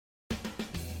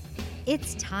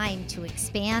It's time to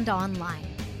expand online.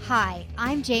 Hi,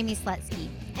 I'm Jamie Slutsky,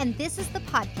 and this is the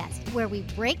podcast where we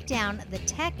break down the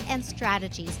tech and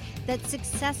strategies that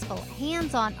successful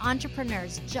hands-on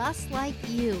entrepreneurs just like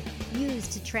you use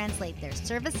to translate their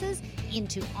services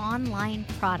into online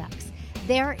products.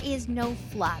 There is no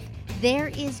fluff. There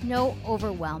is no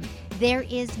overwhelm. There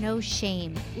is no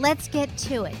shame. Let's get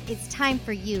to it. It's time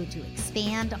for you to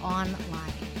expand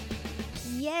online.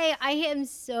 Yay, I am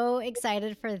so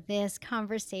excited for this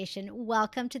conversation.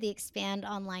 Welcome to the Expand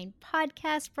Online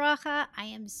podcast, Brocha. I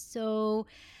am so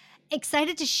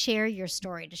excited to share your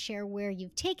story, to share where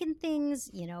you've taken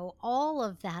things, all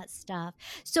of that stuff.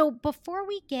 So before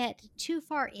we get too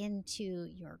far into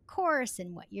your course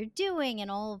and what you're doing and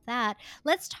all of that,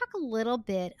 let's talk a little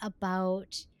bit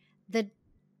about the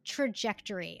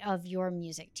trajectory of your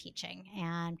music teaching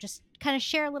and just kind of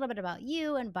share a little bit about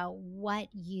you and about what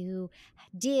you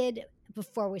did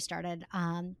before we started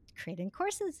creating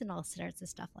courses and all sorts of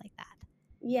stuff like that.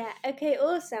 Yeah, okay,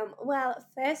 awesome. Well,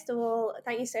 first of all,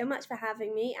 thank you so much for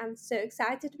having me. I'm so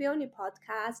excited to be on your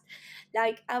podcast.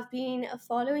 I've been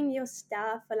following your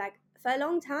stuff for a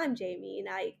long time, Jamie, and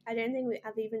I don't think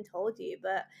I've even told you,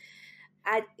 but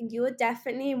you were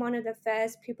definitely one of the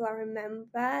first people I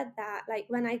remember that,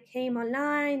 when I came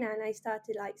online and I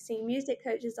started seeing music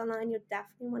coaches online, you're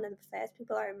definitely one of the first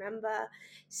people I remember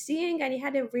seeing, and you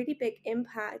had a really big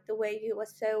impact the way you were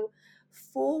so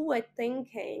forward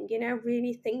thinking,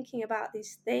 really thinking about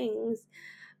these things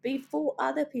before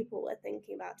other people were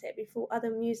thinking about it, before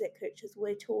other music coaches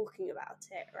were talking about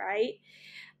it, right?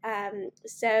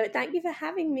 So thank you for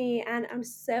having me, and I'm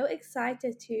so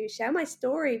excited to share my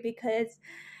story because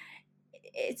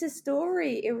it's a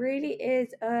story. It really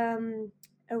is a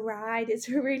ride. It's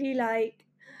really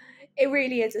it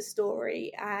really is a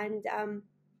story, and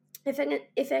if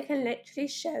I can literally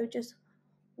show just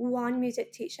one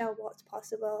music teacher what's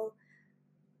possible,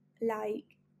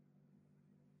 like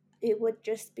it would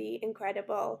just be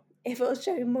incredible. If it'll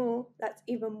show more, that's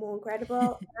even more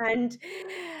incredible.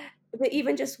 But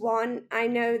even just one, I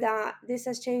know that this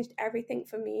has changed everything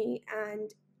for me,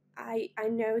 and I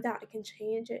know that I can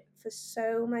change it for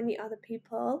so many other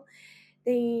people.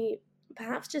 They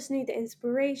perhaps just need the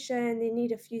inspiration, they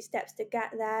need a few steps to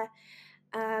get there.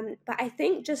 But I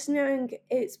think just knowing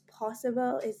it's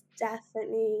possible is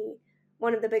definitely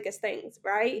one of the biggest things,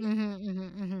 right?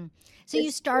 So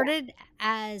you started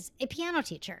as a piano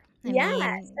teacher. I Yeah,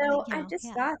 mean, so I just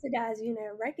yeah. started as,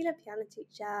 a regular piano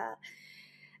teacher,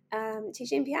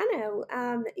 teaching piano.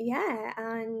 Yeah,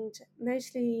 and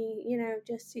mostly,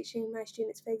 just teaching my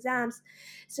students for exams.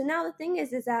 So now the thing is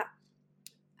that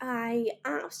I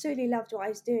absolutely loved what I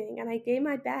was doing, and I gave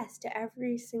my best to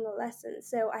every single lesson.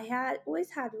 So I had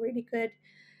always had really good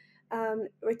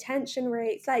retention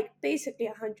rates, like basically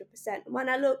 100%. When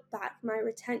I look back, my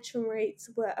retention rates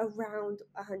were around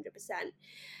 100%.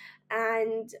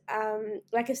 And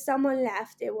if someone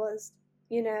left, it was,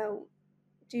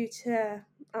 due to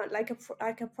like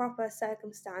a proper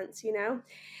circumstance,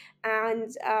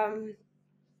 and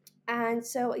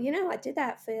so I did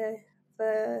that for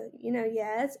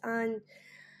years, and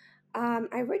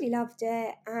I really loved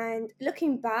it. And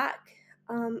looking back,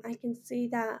 I can see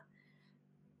that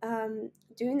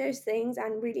doing those things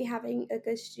and really having a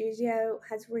good studio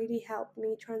has really helped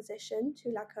me transition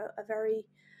to a very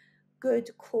good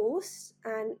course,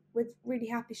 and with really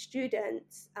happy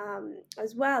students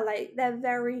as well. Like, they're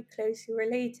very closely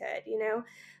related,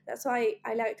 that's why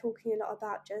I like talking a lot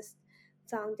about just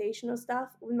foundational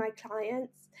stuff with my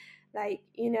clients.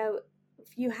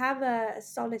 If you have a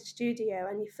solid studio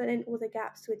and you fill in all the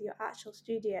gaps with your actual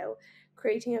studio,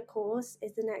 creating a course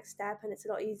is the next step, and it's a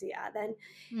lot easier than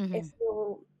if Hmm.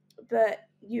 you're but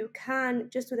you can,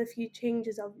 just with a few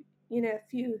changes of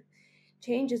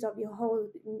your whole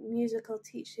musical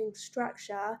teaching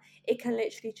structure, it can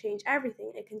literally change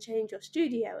everything. It can change your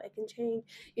studio, it can change,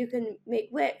 you can make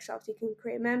workshops, you can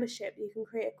create membership, you can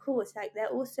create a course. Like, they're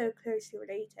all so closely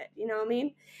related, you know what I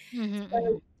mean? Hmm.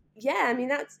 So yeah, I mean,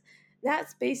 that's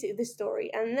basically the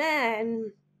story. And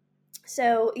then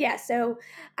so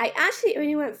I actually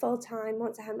only went full time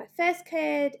once I had my first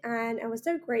kid, and I was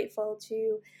so grateful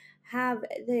to have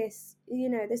this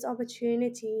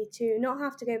opportunity to not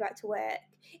have to go back to work.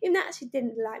 Even though I actually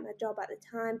didn't like my job at the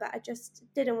time, but I just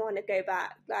didn't want to go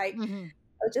back. Hmm. It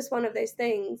was just one of those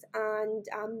things, and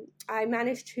I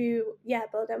managed to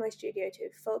build up my studio to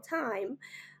full time,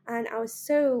 and I was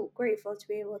so grateful to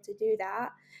be able to do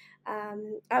that.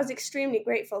 I was extremely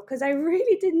grateful because I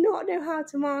really did not know how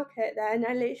to market then.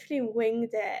 I literally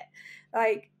winged it.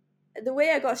 Like, the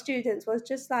way I got students was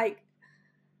just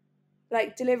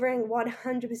like delivering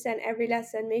 100% every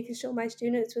lesson, making sure my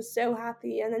students were so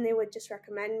happy, and then they would just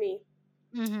recommend me.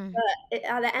 Mm-hmm. But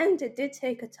at the end, it did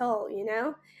take a toll, you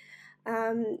know.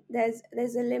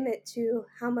 There's a limit to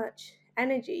how much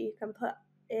energy you can put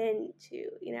into,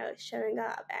 you know, showing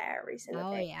up every single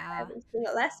Oh day, yeah. every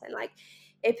single lesson. Like,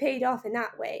 it paid off in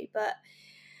that way. But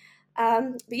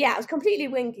yeah, I was completely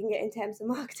winging it in terms of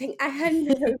marketing. I had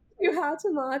no clue how to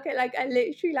market. Like, I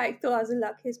literally like thought I was the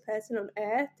luckiest person on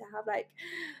earth to have like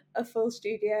a full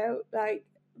studio. Like,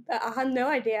 but I had no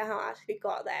idea how I actually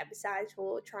got there. Besides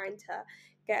for trying to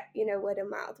get, you know, word of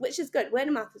mouth, which is good. Word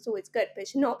of mouth is always good, but it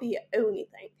should not be your only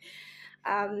thing.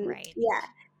 Right. Yeah.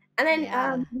 And then,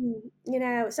 Yeah. you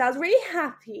know, so I was really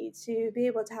happy to be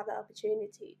able to have the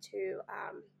opportunity to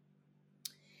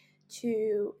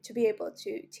be able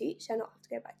to teach and not have to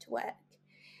go back to work.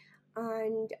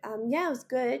 And yeah, it was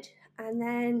good. And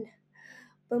then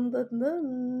boom, boom,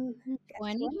 boom.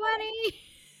 Guess what? 2020.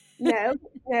 No,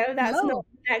 no, that's not No.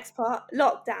 the next part.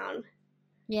 Lockdown.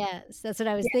 Yes, that's what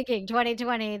I was Yeah, thinking.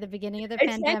 2020, the beginning of the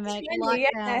it said pandemic, 20. Yeah,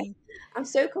 lockdown. I'm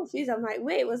so confused. I'm like,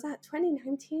 wait, was that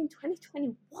 2019,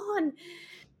 2021?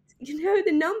 You know,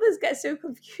 the numbers get so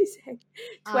confusing.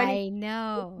 20, I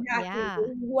know. exactly. Yeah.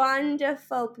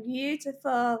 Wonderful,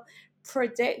 beautiful,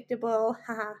 predictable,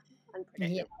 haha,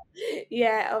 Yeah. unpredictable.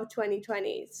 Yeah, of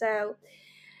 2020. So,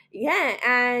 yeah,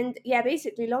 and yeah,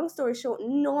 basically, long story short,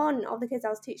 none of the kids I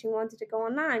was teaching wanted to go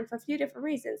online for a few different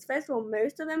reasons. First of all,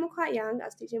 most of them were quite young. I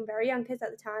was teaching very young kids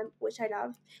at the time, which I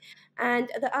loved. And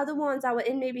the other ones that were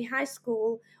in maybe high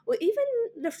school, or even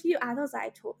the few adults I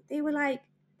taught, they were like,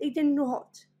 they did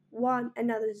not want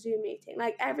another Zoom meeting.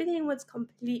 Like, everything was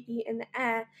completely in the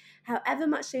air. However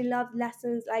much they loved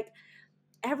lessons, like,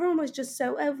 everyone was just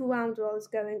so overwhelmed with what was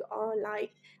going on.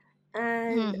 Like,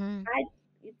 and Mhm. I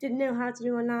didn't know how to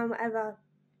do online, whatever.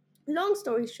 Long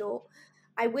story short,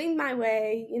 I winged my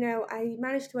way. You know, I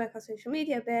managed to work on social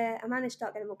media a bit. I managed to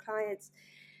start getting more clients,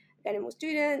 getting more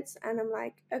students, and I'm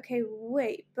like, okay,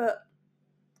 wait, but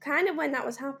kind of when that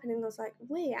was happening, I was like,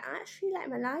 wait, actually, like,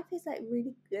 my life is like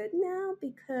really good now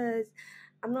because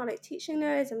I'm not like teaching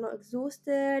those, I'm not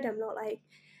exhausted, I'm not like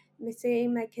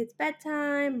missing my kids'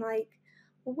 bedtime. Like,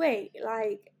 wait,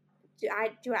 like,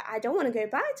 I don't want to go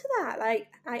back to that.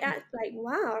 Like, I act like,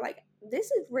 wow, like,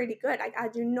 this is really good. Like, I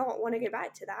do not want to go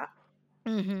back to that.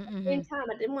 Mhm, At the same mhm. time,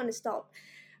 I didn't want to stop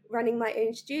running my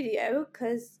own studio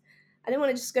because I didn't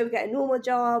want to just go get a normal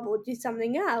job or do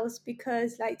something else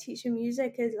because like teaching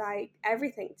music is like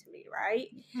everything to me, right?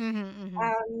 Mhm,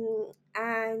 mhm.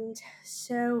 And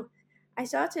so I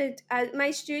started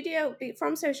my studio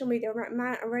from social media.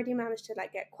 Already managed to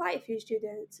like get quite a few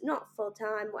students, not full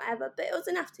time, whatever, but it was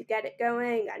enough to get it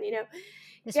going and, you know,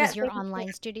 This was get your things.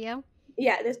 online studio?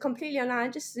 Yeah, there's completely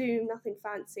online, just Zoom, nothing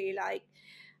fancy.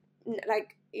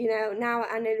 Like, you know, now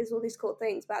I know there's all these cool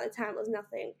things, but at the time it was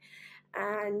nothing.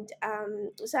 And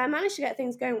so I managed to get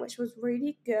things going, which was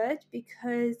really good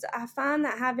because I found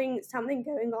that having something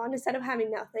going on instead of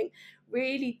having nothing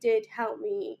really did help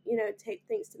me, you know, take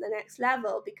things to the next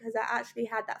level because I actually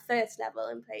had that first level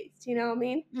in place. You know what I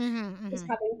mean? Mhm, Just mhm.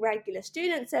 having regular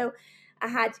students. So I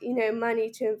had, you know,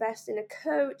 money to invest in a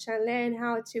coach and learn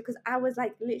how to, because I was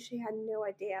like literally had no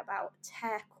idea about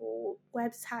tech or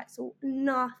websites or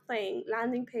nothing,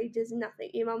 landing pages, nothing,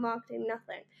 email marketing,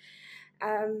 nothing.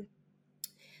 Um,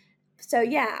 so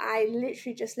yeah, I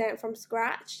literally just learned from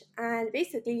scratch, and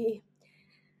basically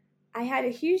I had a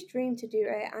huge dream to do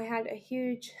it.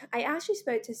 I actually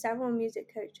spoke to several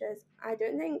music coaches. I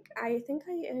don't think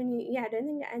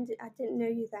it ended, I didn't know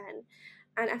you then.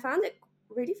 And I found it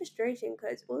really frustrating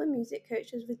because all the music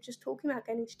coaches were just talking about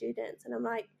getting students. And I'm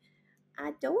like,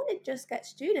 I don't want to just get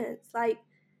students. Like,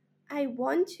 I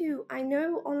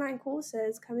know online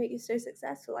courses can make you so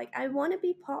successful. Like, I want to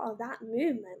be part of that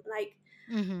movement. Like,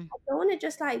 Mhm. I don't want to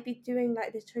just like be doing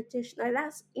like the tradition, like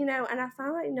that's, you know, and I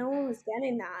found like no one was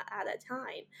getting that at the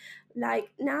time.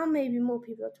 Like, now maybe more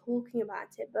people are talking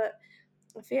about it, but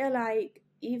I feel like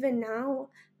even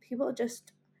now people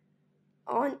just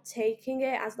aren't taking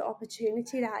it as the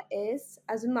opportunity that is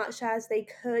as much as they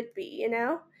could be, you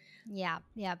know? Yeah,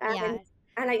 yep, And yeah,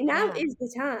 and like now yeah. is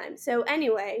the time. So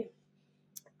anyway,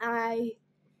 I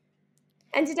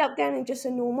ended up getting just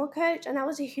a normal coach, and that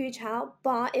was a huge help,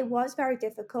 but it was very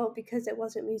difficult because it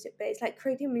wasn't music based. Like,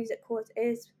 creating a music course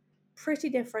is pretty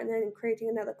different than creating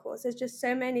another course. There's just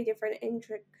so many different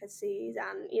intricacies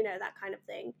and, you know, that kind of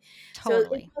thing. So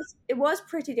Totally. it was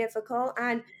pretty difficult,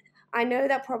 and I know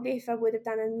that probably if I would have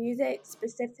done a music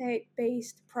specific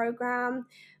based program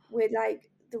with like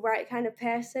the right kind of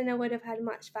person, I would have had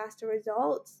much faster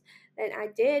results and I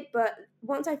did. But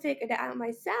once I figured it out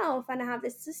myself, and I have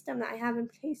this system that I have in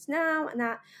place now, and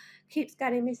that keeps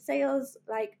getting me sales,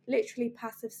 like literally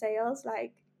passive sales,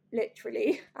 like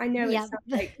literally. I know it Yeah. sounds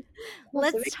like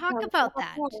passive Let's talk income, about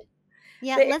that.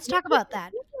 Yeah, but it let's talk really about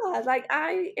that. does. Like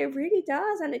it really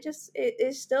does, and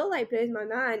it still like blows my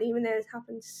mind, even though it's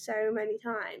happened so many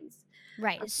times.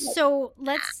 I'm Right. like, So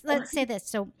let's say this.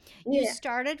 So you yeah,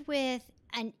 started with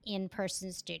an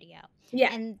in-person studio, yeah,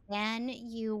 and then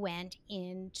you went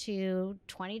into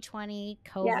 2020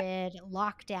 yeah, COVID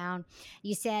lockdown.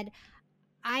 You said,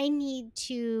 I need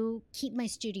to keep my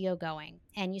studio going.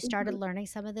 And you started hmm, learning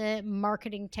some of the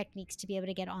marketing techniques to be able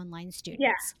to get online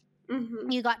yeah, students. hmm,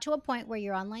 You got to a point where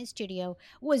your online studio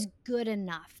was good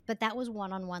enough, but that was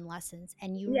one-on-one lessons.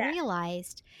 And you yeah,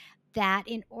 realized that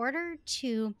in order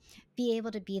to be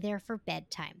able to be there for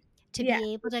bedtime, to yeah,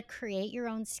 be able to create your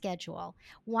own schedule,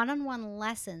 one-on-one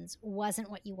lessons wasn't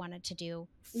what you wanted to do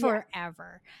yeah,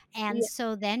 forever. And yeah,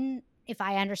 so then, if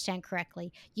I understand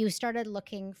correctly, you started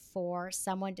looking for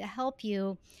someone to help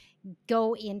you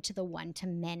go into the one to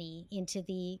many, into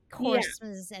the yeah.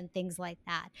 courses and things like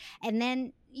that. And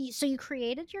then so you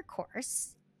created your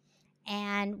course.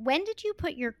 And when did you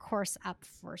put your course up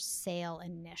for sale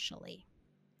initially?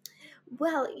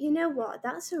 Well, you know what?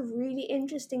 That's a really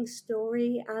interesting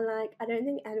story, and like I don't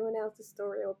think anyone else's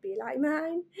story will be like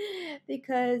mine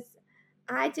because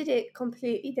I did it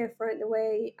completely different the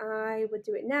way I would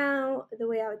do it now, the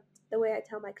way I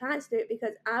tell my clients to do it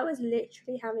because I was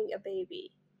literally having a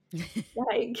baby.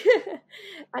 Like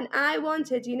and I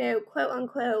wanted, quote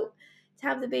unquote, to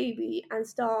have the baby and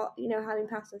start, having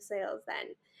passive sales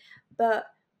then. But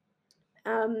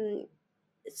um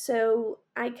so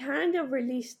I kind of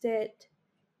released it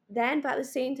then, but at the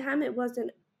same time, it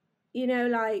wasn't,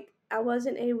 like I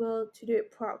wasn't able to do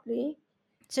it properly.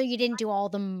 So you didn't do all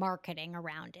the marketing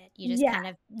around it. You just Yeah, kind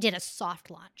of did a soft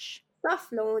launch.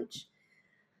 soft launch.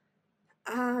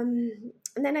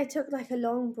 And then I took like a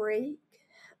long break.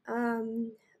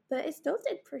 Um, but it still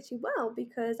did pretty well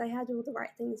because I had all the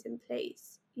right things in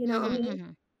place. You know what I Mhm, mean?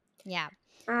 mhm. Yeah.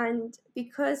 And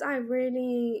because I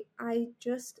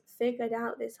just figured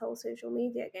out this whole social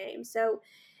media game. So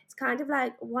it's kind of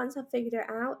like once I figured it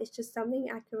out, it's just something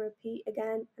I can repeat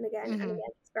again and again and Mhm.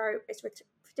 again.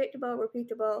 Predictable,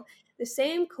 repeatable. The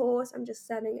same course, I'm just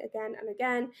selling again and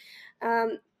again.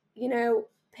 Um,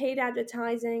 paid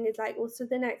advertising is like also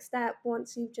the next step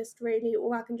once you've just really,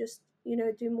 or I can just,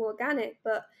 do more organic.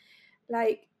 But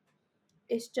like,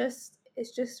 it's just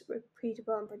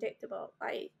repeatable and predictable.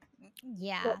 Like,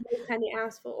 what Yeah. more can you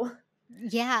ask for?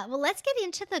 Yeah, well, let's get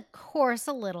into the course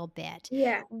a little bit.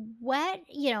 Yeah.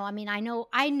 I mean, I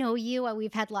know you,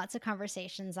 we've had lots of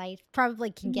conversations. I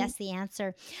probably can Mhm. guess the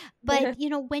answer. But,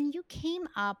 when you came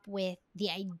up with the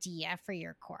idea for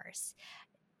your course,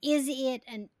 is it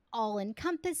an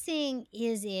all-encompassing?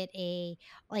 Is it a,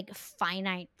 like,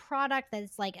 finite product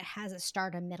that's, like, it has a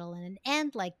start, a middle, and an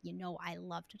end, like, I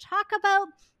love to talk about?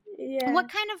 Yeah. What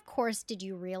kind of course did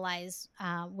you realize,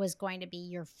 was going to be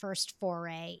your first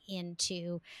foray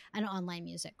into an online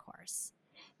music course?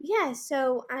 Yeah,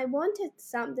 so I wanted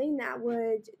something that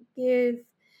would give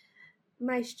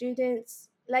my students,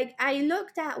 like I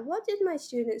looked at what did my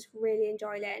students really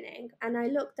enjoy learning, and I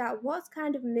looked at what's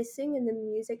kind of missing in the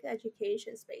music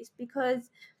education space because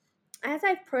as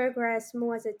I've progressed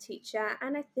more as a teacher,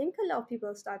 and I think a lot of people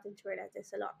are starting to realize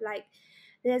this a lot, like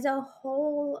there's a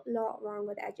whole lot wrong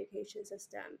with the education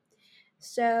system.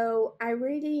 So I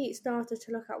really started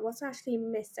to look at what's actually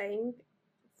missing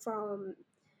from,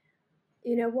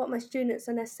 what my students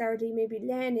are necessarily maybe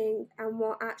learning and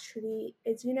what actually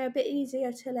is, a bit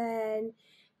easier to learn,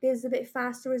 gives a bit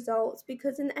faster results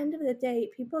because in the end of the day,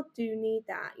 people do need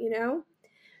that.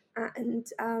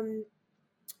 And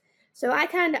so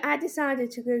I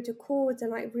decided to go to chords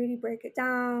and like really break it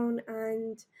down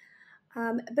and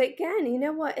but again, you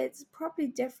know what? It's probably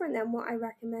different than what I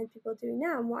recommend people do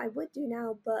now and what I would do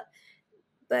now.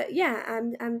 But yeah,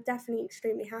 I'm definitely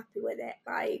extremely happy with it.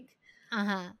 Like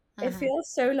Uh-huh, it uh-huh. feels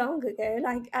so long ago.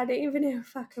 Like I don't even know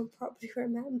if I can properly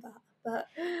remember. But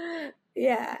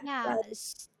yeah, Yeah, like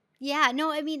yeah,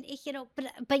 no, I mean,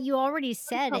 but you already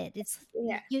said it. It's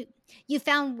yeah, you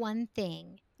found one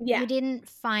thing. yeah. You didn't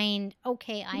find,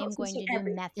 "Okay, I Not am going switching to do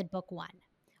everything. method book 1,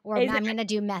 or I'm Exactly. gonna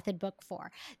do method book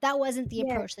 4." That wasn't the Yeah,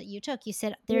 approach that you took. You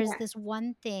said, "There's yeah. this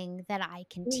one thing that I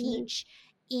can Hmm. teach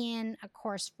in a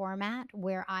course format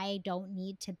where I don't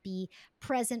need to be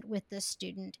present with the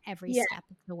student every Yeah, step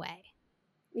of the way."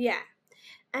 yeah.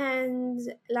 And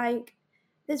like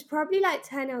there's probably like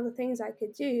 10 other things I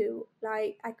could do.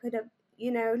 Like I could have,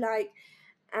 like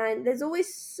And there's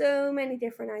always so many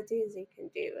different ideas you can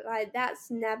do. Like that's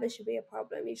never should be a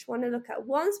problem. You just want to look at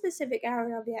one specific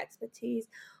area of your expertise,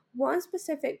 one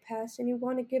specific person you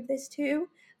want to give this to,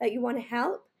 that you want to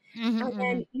help, Mhm, and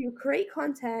then mhm. you create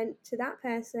content to that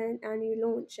person and you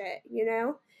launch it,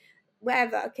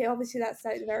 wherever. Okay, obviously that's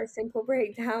like a very simple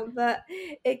breakdown, but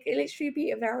it can literally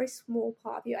be a very small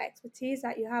part of your expertise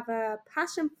that you have a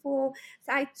passion for.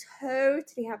 So I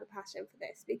totally have a passion for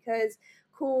this because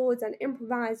chords and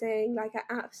improvising, like I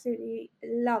absolutely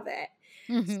love it.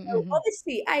 Mhm, So mhm.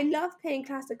 obviously I love playing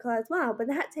classical as well, but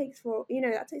that takes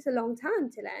a long time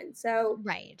to learn. So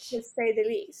to Right. say the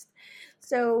least.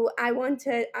 So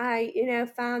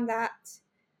found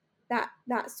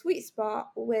that sweet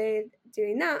spot with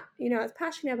doing that. I was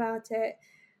passionate about it.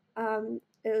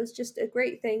 It was just a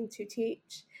great thing to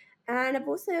teach. And I've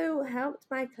also helped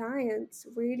my clients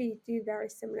really do very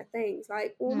similar things.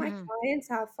 Like all my Mhm. clients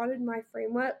have followed my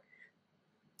framework.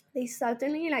 They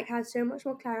suddenly like had so much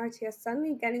more clarity, are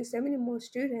suddenly getting so many more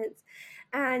students.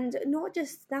 And not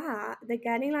just that, they're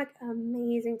getting like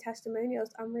amazing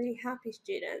testimonials. I'm really happy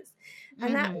students.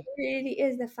 And that Mhm. really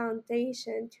is the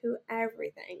foundation to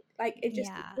everything. Like it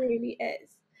just Yeah. really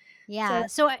is. So Yeah.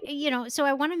 So,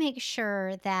 I want to make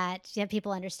sure that, yeah,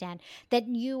 people understand that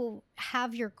you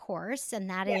have your course and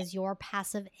that yeah, is your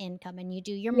passive income and you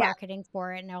do your yeah, marketing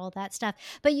for it and all that stuff.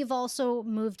 But you've also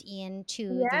moved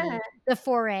into yeah, the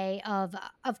foray of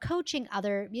coaching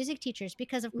other music teachers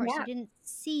because of course you yeah, didn't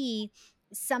see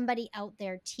somebody out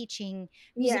there teaching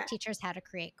music yeah. teachers how to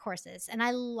create courses. And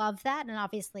I love that. And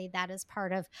obviously that is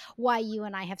part of why you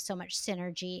and I have so much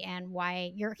synergy and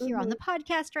why you're here on Mhm. the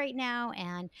podcast right now.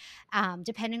 And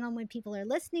depending on when people are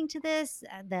listening to this,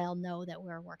 they'll know that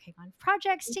we're working on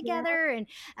projects Yeah, together and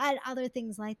other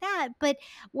things like that. But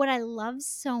what I love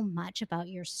so much about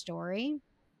your story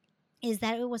is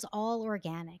that it was all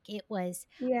organic. It was,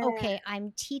 yeah, okay,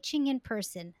 I'm teaching in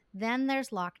person. Then there's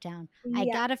lockdown. I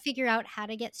yeah, got to figure out how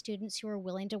to get students who are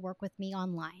willing to work with me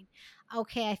online.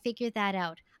 Okay, I figured that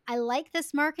out. I like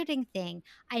this marketing thing.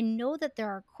 I know that there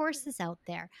are courses out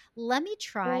there. Let me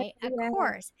yeah, try a yeah,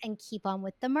 course and keep on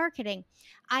with the marketing.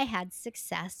 I had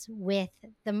success with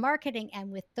the marketing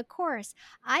and with the course.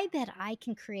 I bet I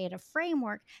can create a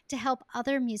framework to help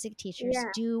other music teachers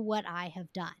yeah. do what I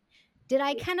have done. Did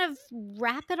I kind of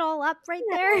wrap it all up right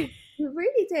Yeah, there? you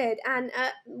really did. And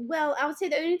well, I would say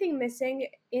the only thing missing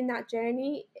in that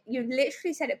journey, you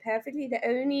literally said it perfectly. The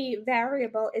only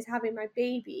variable is having my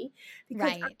baby,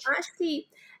 because Right.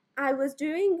 I was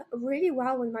doing really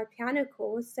well with my piano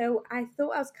course. So I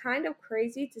thought I was kind of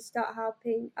crazy to start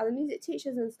helping other music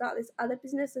teachers and start this other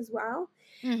business as well.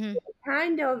 Mhm.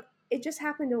 Kind of it just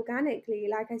happened organically.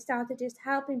 Like I started just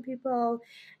helping people,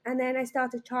 and then I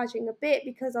started charging a bit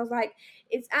because I was like,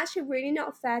 it's actually really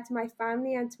not fair to my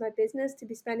family and to my business to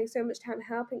be spending so much time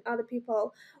helping other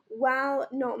people while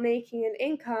not making an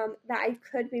income that I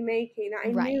could be making, that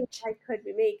I knew Right. I could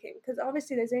be making. Because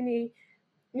obviously there's only,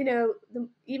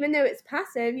 even though it's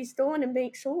passive, you still want to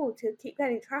make sure to keep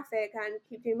getting traffic and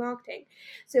keep doing marketing.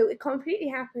 So it completely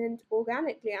happened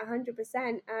organically,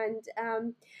 100%. And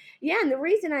yeah, and the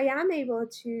reason I am able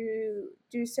to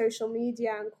do social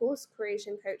media and course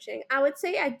creation coaching, I would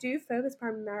say I do focus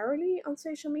primarily on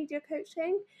social media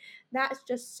coaching. That's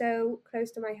just so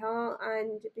close to my heart,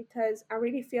 and because I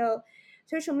really feel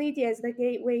social media is the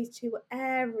gateway to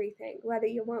everything. Whether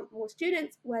you want more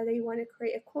students, whether you want to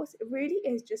create a course, it really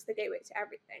is just the gateway to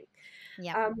everything.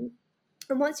 Yep. Um,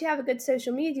 and once you have a good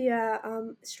social media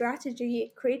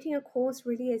strategy, creating a course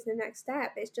really is the next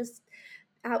step. It's just,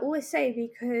 I always say,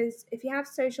 because if you have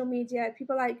social media, if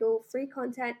people like your free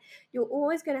content, you're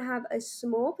always going to have a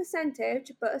small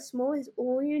percentage, but a small is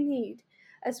all you need.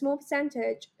 A small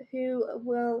percentage who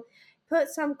will put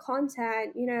some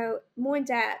content, more in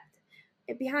depth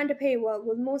behind a paywall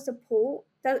with more support.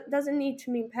 Doesn't need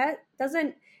to mean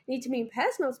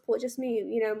personal support. Just mean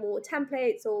more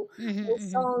templates or Mhm, more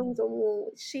mhm. songs or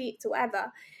more sheets or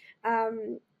whatever.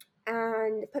 Um,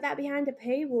 and put that behind a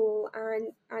paywall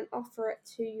and offer it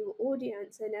to your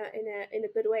audience in a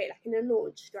good way, like in a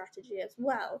launch strategy as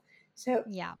well. So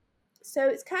Yeah. so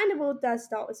it's kind of all does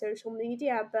start with social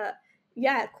media, but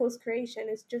yeah, course creation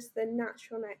is just the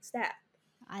natural next step.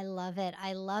 I love it.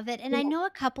 I love it. And Yeah, I know a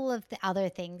couple of the other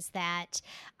things that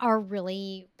are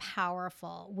really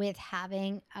powerful with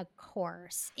having a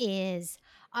course is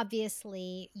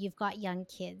obviously you've got young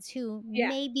kids who yeah,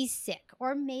 may be sick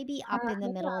or maybe up in the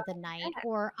middle of the night yeah,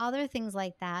 or other things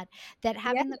like that, that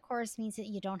yeah, having the course means that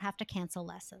you don't have to cancel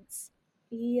lessons.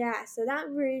 Yeah, so that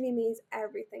really means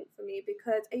everything for me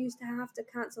because I used to have to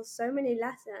cancel so many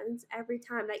lessons every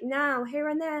time. Like now, here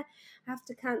and there, I have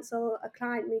to cancel a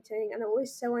client meeting, and I'm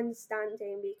always so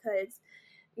understanding because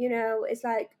it's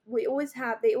like they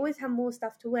always have more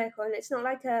stuff to work on. It's not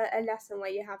like a lesson where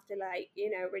you have to like,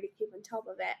 really keep on top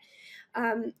of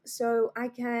it. So I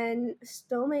can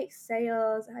still make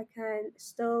sales. I can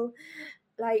still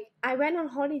like I went on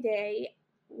holiday.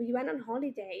 We went on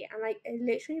holiday and like it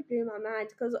literally blew my mind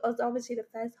because it was obviously the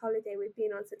first holiday we've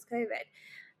been on since COVID.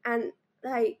 And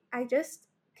like I just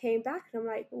came back and I'm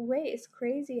like, wait, it's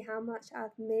crazy how much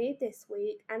I've made this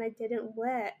week and I didn't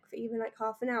work for even like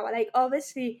half an hour. Like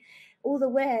obviously all the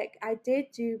work I did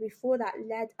do before that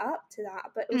led up to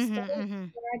that, but it was still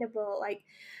Mm-hmm. incredible. Like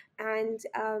and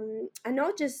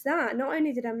not just that, not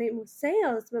only did I make more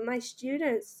sales, but my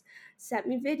students sent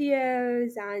me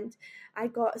videos and I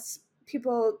got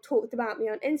people talked about me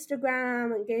on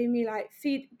Instagram and gave me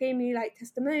like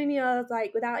testimonials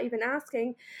like without even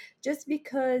asking, just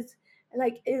because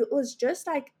like it was just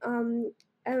like a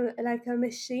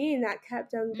machine that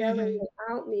kept on going Mm-hmm.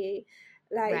 without me.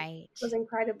 Like it Right. was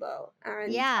incredible.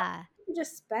 And Yeah.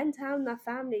 just spend time with my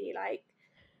family, like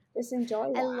just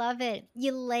enjoy I that. love it.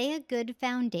 You lay a good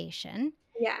foundation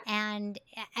Yeah, and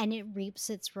it reaps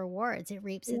its rewards. It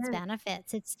reaps its yeah,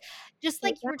 benefits. It's just it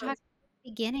like you were talking does. at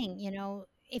the beginning,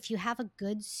 if you have a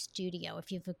good studio,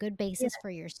 if you have a good Yeah, basis for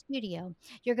your studio,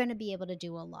 you're going to be able to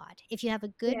do a lot. If you have a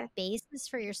good yeah, basis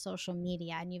for your social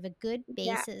media and you have a good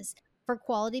yeah. basis for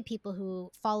quality people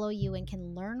who follow you and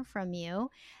can learn from you,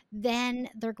 then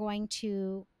they're going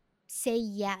to say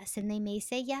yes, and they may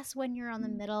say yes when you're on the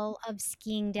middle of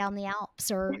skiing down the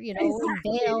Alps or, in Exactly.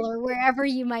 Vail or wherever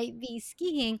you might be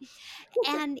skiing,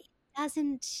 and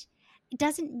it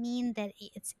doesn't mean that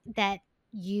it's that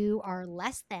you are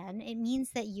less than, it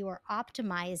means that you are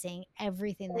optimizing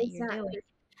everything that you're doing, Exactly.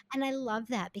 and I love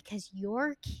that because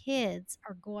your kids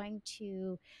are going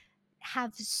to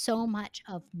have so much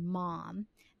of mom.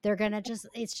 They're gonna just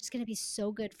it's just gonna be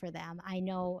so good for them. I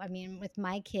know, I mean, with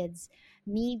my kids,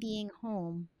 me being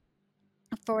home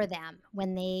for them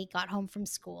when they got home from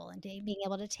school and being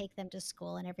able to take them to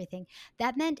school and everything,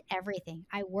 that meant everything.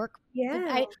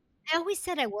 Yeah, I always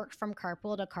said I worked from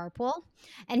carpool to carpool,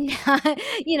 and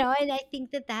and I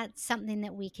think that that's something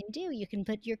that we can do. You can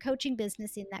put your coaching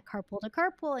business in that carpool to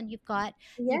carpool, and you've got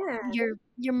yeah.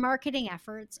 your marketing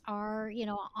efforts are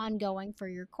ongoing for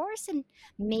your course, and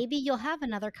maybe you'll have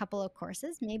another couple of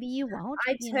courses, maybe you won't.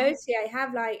 I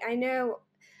have like I know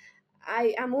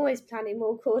I am always planning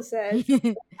more courses.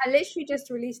 I literally just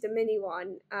released a mini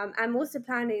one. I'm also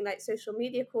planning like social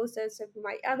media courses so for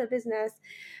my other business.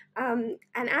 And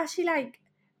actually like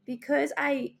because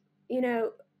I, you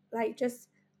know, like just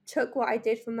took what I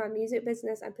did from my music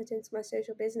business and put into my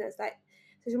social business, like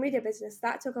social media business,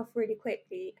 that took off really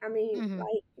quickly. I mean, Mhm.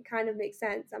 like it kind of makes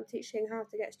sense. I'm teaching how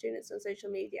to get students on social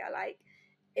media. Like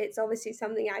it's obviously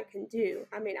something I can do.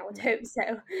 I mean, I would Right. hope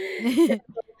so. So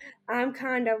I'm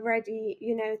kind of ready,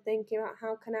 thinking about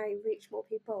how can I reach more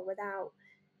people without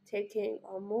taking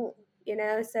on more,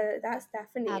 so that's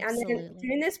definitely, and then Absolutely.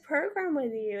 doing this program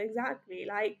with you, exactly,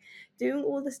 like doing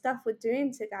all the stuff we're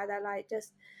doing together, like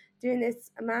just doing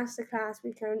this masterclass,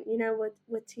 we can,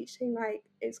 we're teaching, like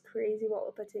it's crazy what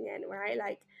we're putting in, right?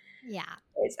 Like Yeah.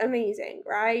 it's amazing,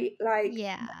 right? Like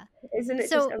Yeah. isn't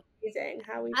it just So amazing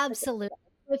how we put it absolutely.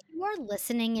 If you are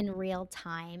listening in real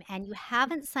time and you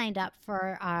haven't signed up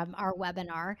for our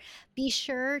webinar, be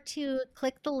sure to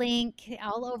click the link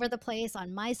all over the place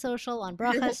on my social, on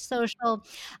together? Brocha's social.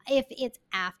 If it's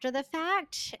after the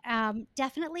fact,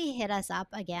 definitely hit us up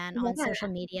again on Yeah, social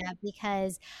media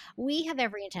because we have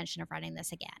every intention of running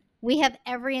this again. We have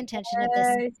every intention of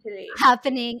this totally.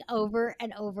 happening over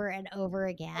and over and over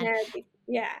again.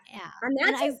 Yeah, Yeah. and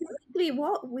And that's exactly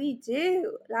what we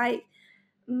do. Like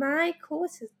my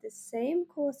course is the same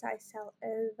course I sell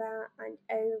over and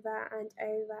over and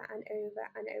over and over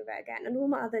and over again, and all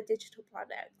my other digital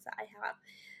products that I have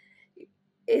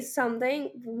is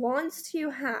something once you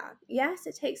have, yes,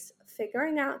 it takes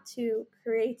figuring out to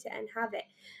create it and have it,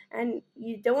 and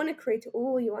you don't want to create it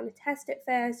all, you want to test it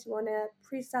first, you want to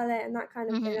pre-sell it and that kind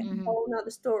of thing, mhm, that's a mhm. whole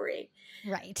nother story.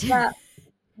 Right. But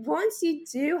once you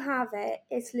do have it,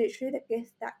 it's literally the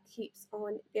gift that keeps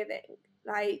on giving.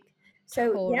 Like,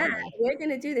 so yeah, Totally. we're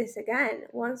gonna do this again.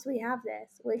 Once we have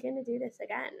this, we're gonna do this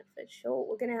again for sure.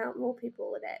 We're gonna help more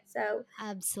people with it. So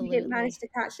we didn't manage Absolutely. to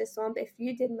catch this one, but if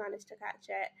you did manage to catch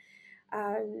it,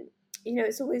 um,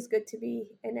 it's always good to be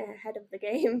in ahead of the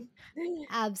game.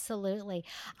 Absolutely.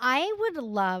 I would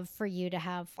love for you to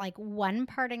have like one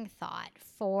parting thought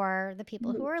for the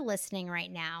people who Mhm. are listening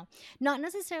right now, not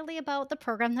necessarily about the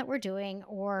program that we're doing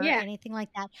or Yeah, anything like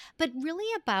that, but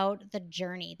really about the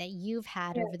journey that you've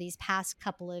had yeah, over these past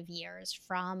couple of years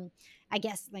from, I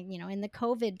guess, like, in the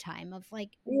COVID time of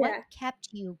like what yeah. kept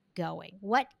you going?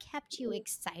 What kept you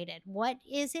excited? What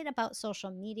is it about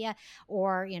social media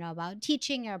or, about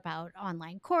teaching or about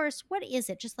online course? What is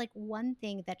it? Just like one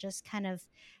thing that just kind of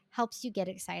helps you get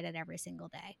excited every single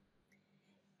day.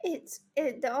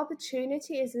 The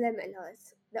opportunity is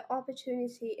limitless. The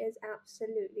opportunity is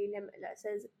absolutely limitless.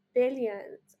 There's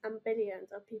billions and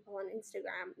billions of people on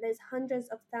Instagram. There's hundreds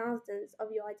of thousands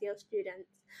of your ideal students.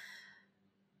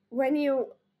 When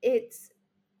it's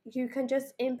you can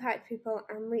just impact people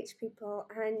and reach people.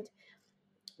 And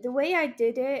the way I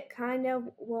did it kind of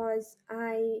was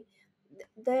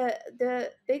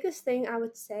the biggest thing I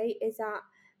would say is that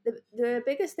the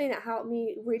biggest thing that helped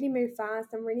me really move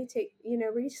fast and really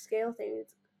really scale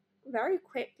things very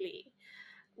quickly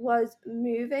was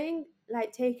moving,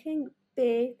 like taking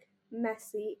big,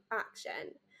 messy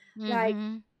action. Like,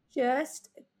 Mhm. just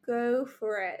go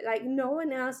for it. Like, no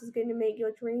one else is going to make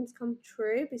your dreams come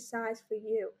true besides for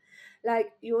you.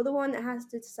 Like, you're the one that has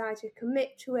to decide to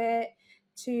commit to it,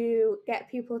 to get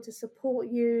people to support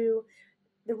you,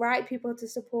 the right people to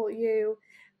support you.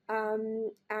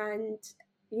 And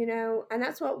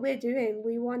that's what we're doing.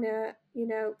 We want to,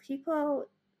 people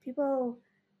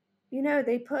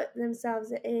they put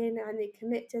themselves in and they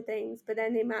commit to things, but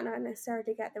then they might not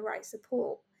necessarily get the right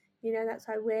support. That's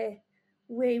why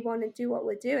we want to do what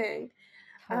we're doing.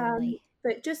 Totally.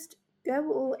 But just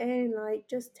go all in, like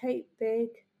just take big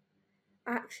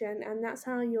action, and that's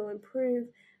how you'll improve.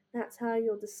 That's how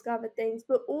you'll discover things.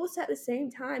 But also at the same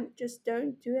time, just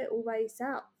don't do it all by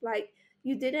yourself. Like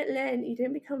you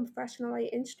didn't become a professional at your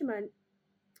instrument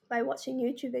by watching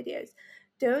YouTube videos.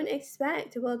 Don't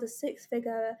expect to build a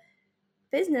six-figure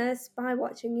business by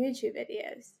watching YouTube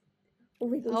videos or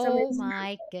reading Oh somebody's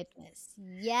my goodness.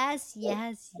 Yes,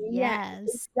 yes, yeah,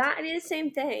 yes. exactly the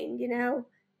same thing.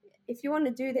 If you want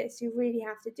to do this, you really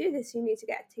have to do this. You need to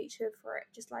get a teacher for it,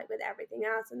 just like with everything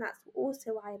else. And that's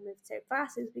also why I moved so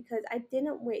fast, is because I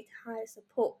didn't wait to hire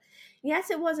support.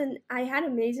 Yes, it wasn't, I had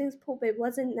amazing support, but it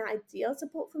wasn't the ideal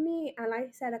support for me. And like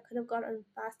I said, I could have gotten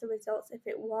faster results if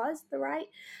it was the right.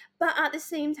 But at the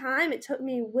same time, it took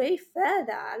me way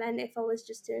further than if I was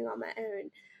just doing it on my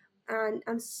own. And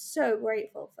I'm so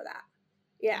grateful for that.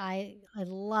 Yeah. I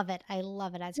love it. I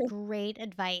love it. That's great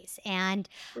advice. And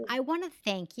I want to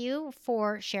thank you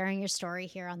for sharing your story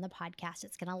here on the podcast.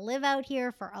 It's going to live out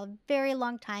here for a very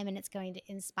long time and it's going to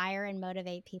inspire and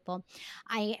motivate people.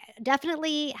 I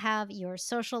definitely have your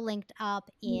social linked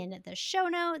up in the show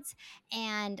notes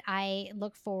and I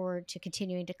look forward to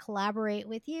continuing to collaborate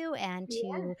with you and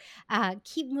Yeah. to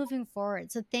keep moving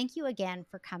forward. So thank you again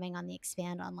for coming on the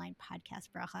Expand Online podcast,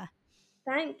 Brocha.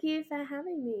 Thank you for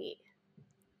having me.